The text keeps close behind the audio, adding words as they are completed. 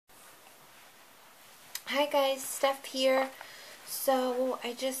Hi guys, Steph here. So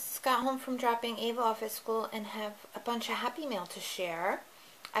I just got home from dropping Ava off at school and have a bunch of Happy Mail to share.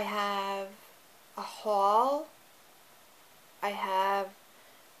 I have a haul. I have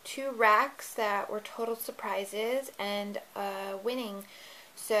 2 racks that were total surprises and winning.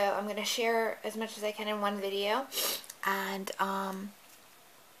 So I'm going to share as much as I can in one video. And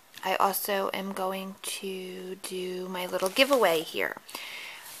I also am going to do my little giveaway here.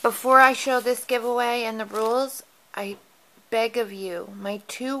 Before I show this giveaway and the rules, I beg of you, my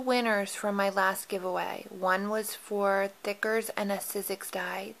 2 winners from my last giveaway. One was for thickers and a Sizzix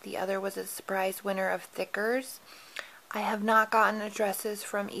die. The other was a surprise winner of thickers. I have not gotten addresses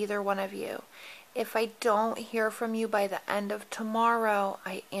from either one of you. If I don't hear from you by the end of tomorrow,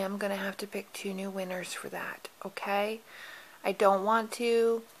 I am going to have to pick 2 new winners for that, okay? I don't want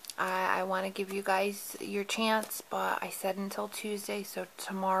to. I want to give you guys your chance, but I said until Tuesday, so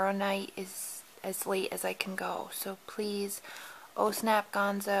tomorrow night is as late as I can go. So please,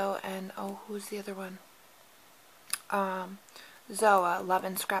 ohsnapgonzo and, who's the other one? Zoua, Love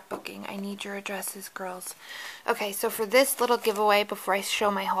and Scrapbooking. I need your addresses, girls. Okay, so for this little giveaway, before I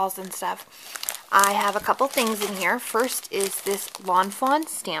show my hauls and stuff, I have a couple things in here. First is this Lawn Fawn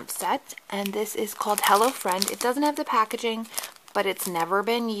stamp set, and this is called Hello Friend. It doesn't have the packaging, but it's never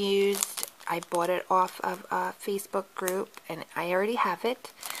been used. I bought it off of a Facebook group, and I already have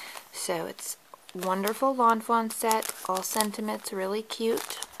it. So it's wonderful Lawn Fawn set, all sentiments, really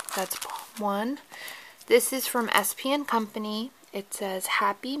cute. That's one. This is from SP & Company. It says,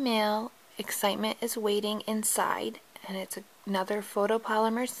 Happy Mail, excitement is waiting inside. And it's another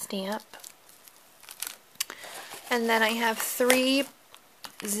photopolymer stamp. And then I have 3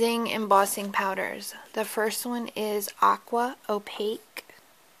 Zing embossing powders. The first one is Aqua Opaque.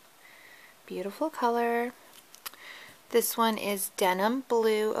 Beautiful color. This one is Denim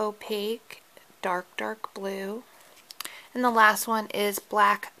Blue Opaque. Dark blue. And the last one is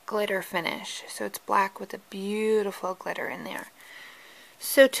Black Glitter Finish. So it's black with a beautiful glitter in there.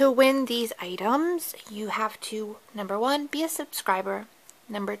 So to win these items, you have to, number 1, be a subscriber.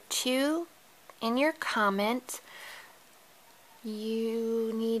 Number 2, in your comment,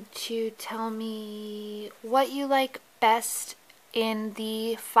 you need to tell me what you like best in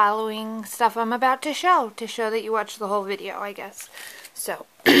the following stuff I'm about to show that you watched the whole video, I guess. So,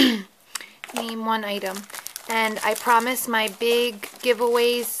 name one item. And I promise my big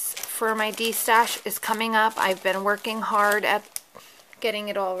giveaways for my D-stash is coming up. I've been working hard at getting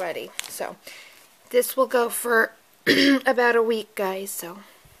it all ready. So, this will go for about a week, guys. So,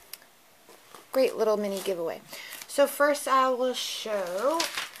 great little mini giveaway. So first I will show,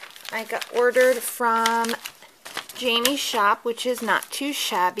 I got ordered from Jamie's shop, which is Not Too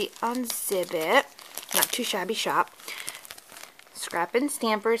Shabby on Zibbit. Not Too Shabby shop. Scrap and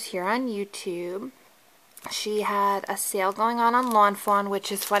Stampers here on YouTube. She had a sale going on Lawn Fawn, which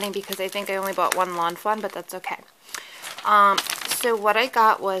is funny because I think I only bought 1 Lawn Fawn, but that's okay. So what I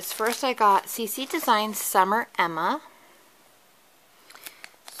got was, first I got CC Designs Summer Emma.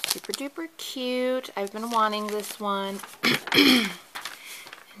 Super duper cute. I've been wanting this one. And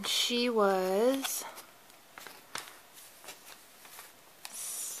she was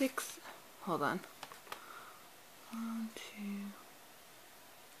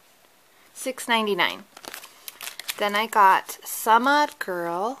 $6.99. Then I got Some Odd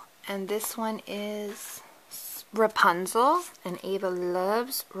Girl, and this one is Rapunzel, and Ava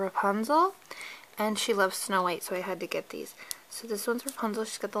loves Rapunzel, and she loves Snow White, so I had to get these. So this one's Rapunzel.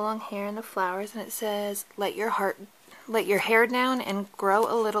 She's got the long hair and the flowers, and it says, let your hair down and grow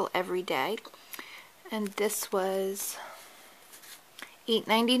a little every day. And this was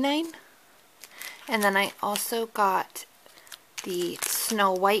 $8.99. And then I also got the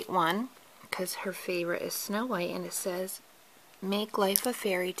Snow White one, because her favorite is Snow White, and it says, make life a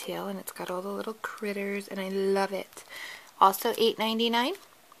fairy tale, and it's got all the little critters, and I love it. Also $8.99.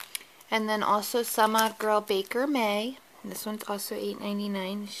 And then also Some Odd Girl Baker May. And this one's also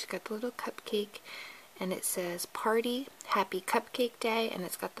 $8.99. She's got the little cupcake, and it says Party Happy Cupcake Day, and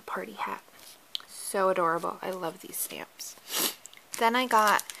it's got the party hat. So adorable. I love these stamps. Then I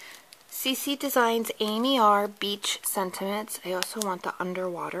got CC Designs Amy R Beach Sentiments. I also want the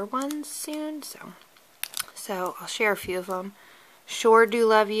underwater ones soon, so I'll share a few of them. Sure Do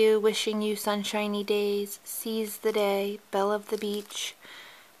Love You, Wishing You Sunshiny Days, Seize the Day, Belle of the Beach.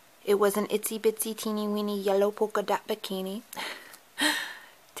 It was an itsy bitsy teeny weeny yellow polka dot bikini.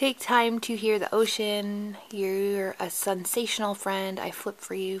 Take time to hear the ocean. You're a sensational friend. I flip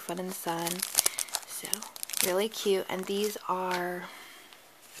for you. Fun in the sun. So really cute. And these are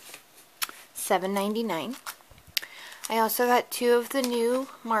 $7.99. I also got 2 of the new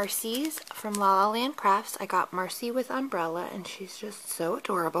Marcy's from La La Land Crafts. I got Marcy with umbrella, and she's just so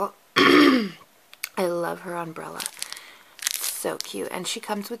adorable. I love her umbrella. So cute. And she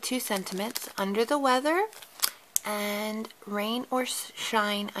comes with 2 sentiments: under the weather and rain or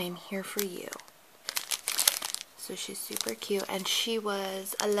shine, I'm here for you. So she's super cute, and she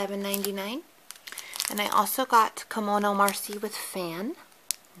was $11.99. And I also got Kimono Marcy with fan,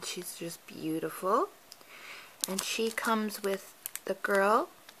 and she's just beautiful. And she comes with the girl,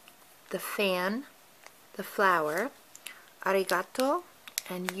 the fan, the flower, arigato,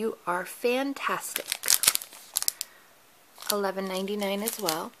 and you are fantastic. $11.99 as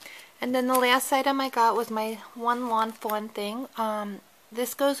well. And then the last item I got was my One Lawn Fawn thing.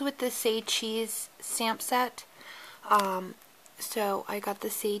 This goes with the Say Cheese stamp set. So I got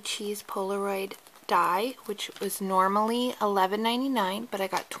the Say Cheese Polaroid die, which was normally $11.99, but I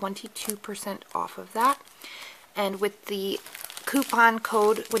got 22% off of that. And with the coupon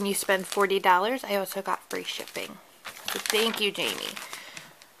code, when you spend $40, I also got free shipping. So thank you, Jamie.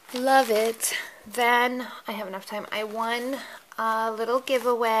 Love it. Then I have enough time. I won a little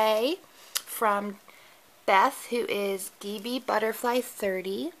giveaway from Beth, who is DB Butterfly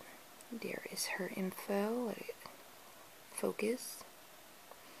 30. There is her info. Let it focus.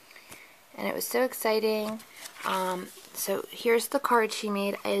 And it was so exciting. So here's the card she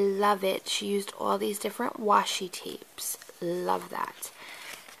made. I love it. She used all these different washi tapes. Love that.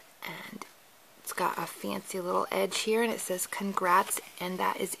 And it's got a fancy little edge here, and it says congrats, and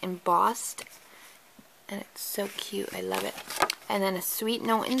that is embossed. And it's so cute. I love it. And then a sweet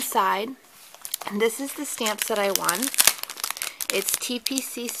note inside. And this is the stamps that I won. It's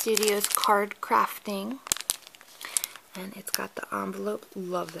TPC Studios Card Crafting. And it's got the envelope.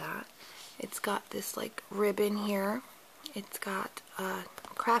 Love that. It's got this like ribbon here. It's got a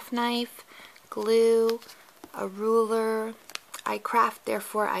craft knife, glue, a ruler. I craft,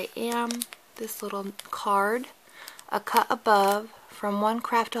 therefore I am. This little card. A cut above. From one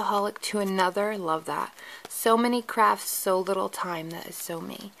craftaholic to another. Love that. So many crafts, so little time. That is so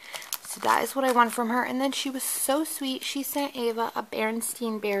me. So that is what I want from her. And then she was so sweet. She sent Ava a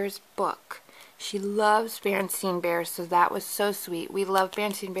Berenstain Bears book. She loves Berenstain Bears, so that was so sweet. We love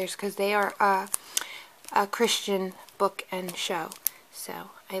Berenstain Bears because they are a Christian book and show. So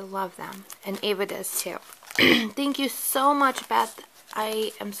I love them. And Ava does too. Thank you so much, Beth.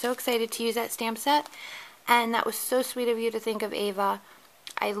 I am so excited to use that stamp set. And that was so sweet of you to think of Ava.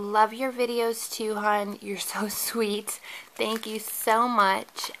 I love your videos too, hon. You're so sweet. Thank you so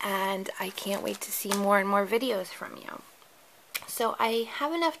much. And I can't wait to see more and more videos from you. So I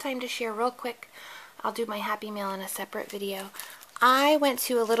have enough time to share real quick. I'll do my Happy Mail in a separate video. I went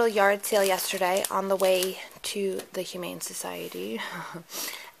to a little yard sale yesterday on the way to the Humane Society.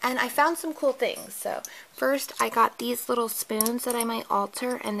 And I found some cool things. So first I got these little spoons that I might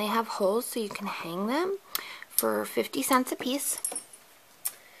alter, and they have holes so you can hang them for 50 cents a piece.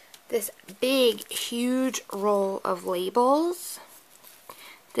 This big, huge roll of labels.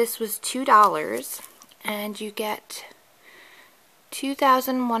 This was $2, and you get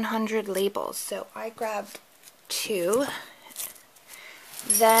 2,100 labels. So I grabbed 2.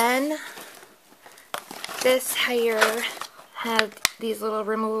 Then this here had these little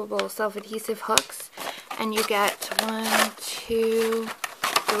removable self-adhesive hooks, and you get 1, 2,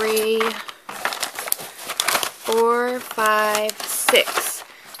 3, 4, 5, 6.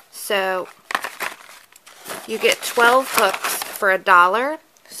 So you get 12 hooks for $1.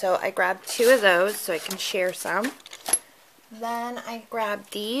 So I grabbed 2 of those so I can share some. Then I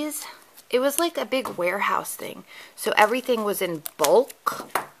grabbed these. It was like a big warehouse thing. So everything was in bulk,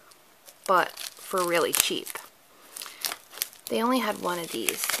 but for really cheap. They only had 1 of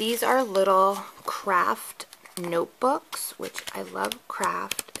these. These are little craft notebooks, which I love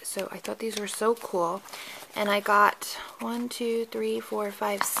craft. So I thought these were so cool. And I got 1, 2, 3, 4,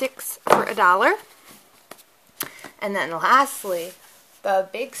 5, 6 for $1. And then lastly, the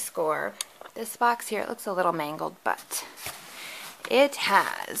big score. This box here, it looks a little mangled, but it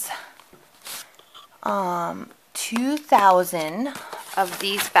has 2,000 of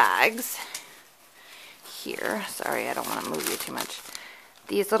these bags here. Sorry, I don't want to move you too much.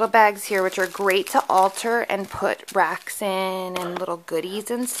 These little bags here, which are great to alter and put racks in and little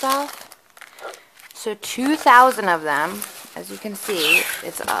goodies and stuff. So 2,000 of them, as you can see,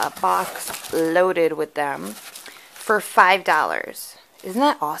 it's a box loaded with them for $5. Isn't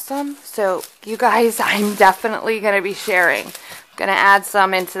that awesome? So you guys, I'm definitely going to be sharing. I'm going to add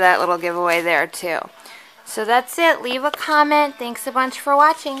some into that little giveaway there too. So that's it. Leave a comment. Thanks a bunch for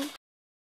watching.